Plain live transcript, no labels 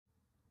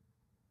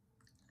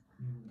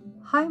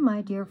Hi,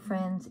 my dear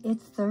friends.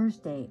 It's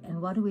Thursday,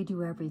 and what do we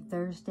do every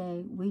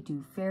Thursday? We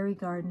do Fairy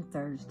Garden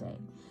Thursday.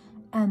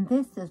 And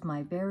this is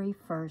my very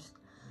first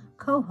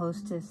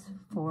co-hostess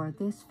for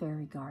this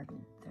Fairy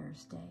Garden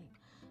Thursday.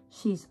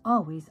 She's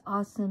always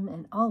awesome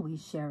and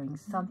always sharing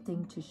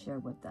something to share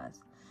with us.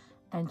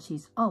 And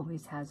she's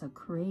always has a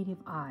creative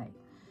eye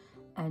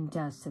and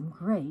does some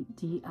great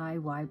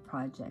DIY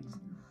projects.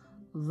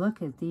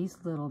 Look at these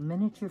little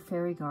miniature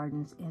fairy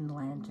gardens in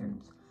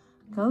lanterns.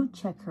 Go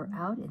check her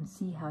out and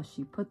see how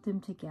she put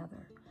them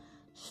together.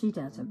 She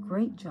does a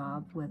great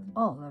job with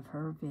all of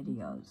her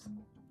videos.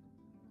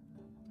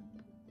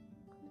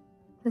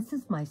 This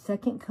is my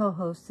second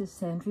co-hostess,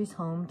 Sandry's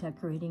Home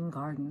Decorating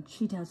Garden.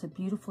 She does a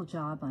beautiful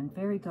job on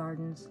fairy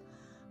gardens,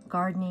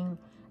 gardening,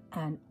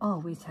 and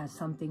always has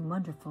something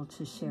wonderful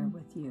to share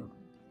with you.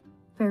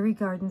 Fairy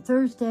Garden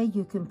Thursday,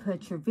 you can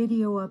put your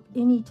video up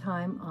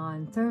anytime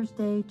on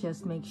Thursday.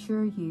 Just make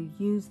sure you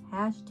use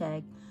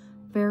hashtag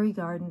Fairy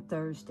Garden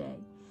Thursday.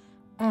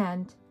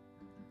 And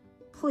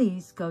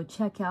please go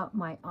check out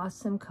my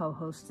awesome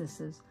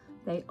co-hostesses.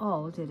 They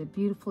all did a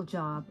beautiful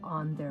job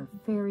on their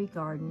Fairy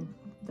Garden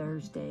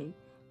Thursday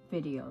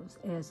videos,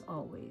 as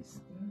always.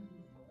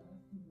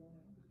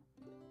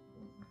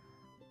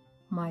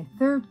 My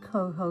third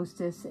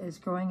co-hostess is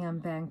growing on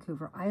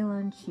Vancouver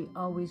Island. She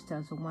always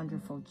does a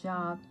wonderful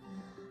job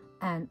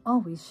and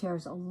always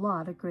shares a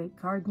lot of great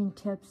gardening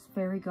tips,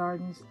 fairy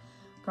gardens,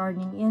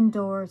 gardening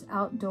indoors,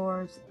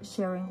 outdoors,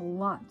 sharing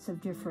lots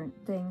of different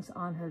things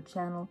on her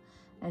channel.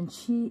 And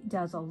she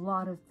does a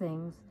lot of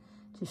things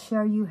to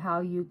share you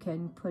how you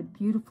can put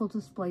beautiful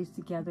displays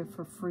together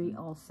for free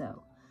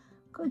also.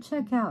 Go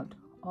check out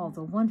all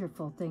the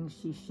wonderful things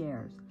she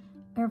shares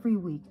every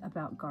week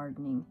about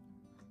gardening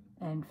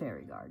and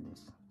fairy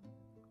gardens.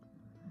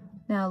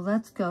 Now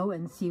let's go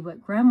and see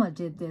what Grandma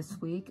did this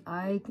week.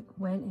 I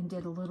went and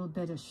did a little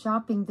bit of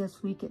shopping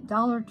this week at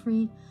Dollar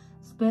Tree,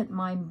 spent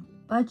my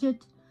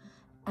budget,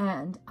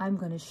 and I'm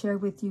going to share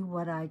with you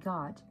what I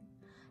got.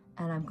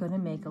 And I'm going to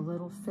make a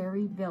little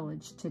fairy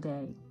village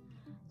today.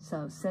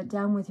 So sit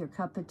down with your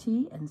cup of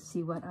tea and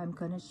see what I'm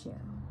going to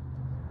share.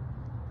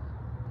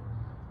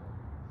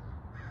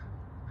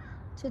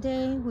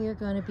 Today we are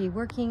going to be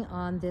working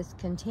on this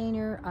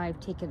container. I've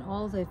taken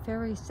all the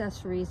fairy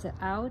accessories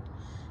out,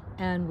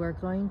 and we're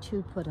going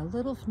to put a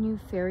little new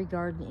fairy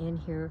garden in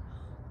here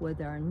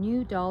with our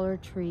new Dollar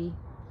Tree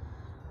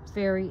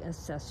fairy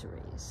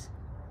accessories.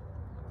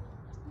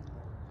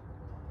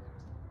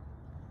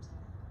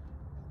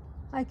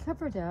 I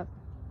covered up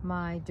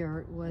my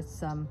dirt with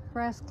some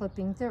grass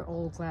clippings. They're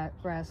old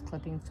grass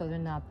clippings, so they're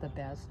not the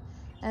best,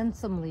 and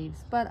some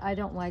leaves, but I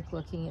don't like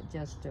looking at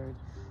just dirt.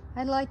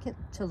 I like it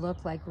to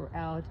look like we're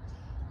out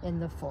in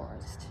the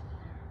forest.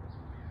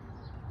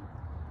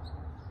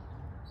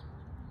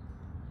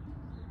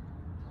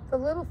 The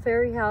little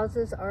fairy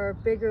houses are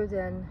bigger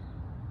than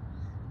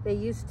they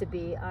used to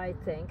be, I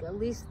think. At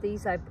least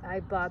these I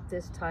bought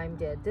this time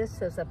did.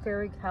 This is a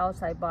fairy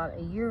house I bought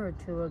a year or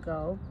two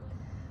ago,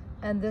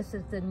 and this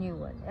is the new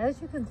one.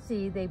 As you can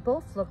see, they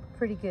both look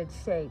pretty good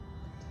shape,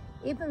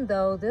 even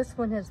though this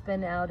one has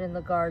been out in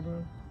the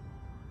garden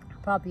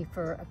probably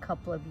for a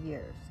couple of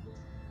years.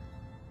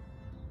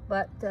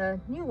 But the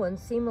new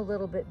ones seem a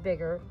little bit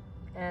bigger,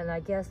 and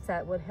I guess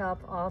that would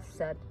help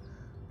offset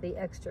the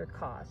extra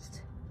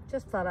cost.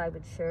 Just thought I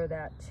would share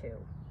that too.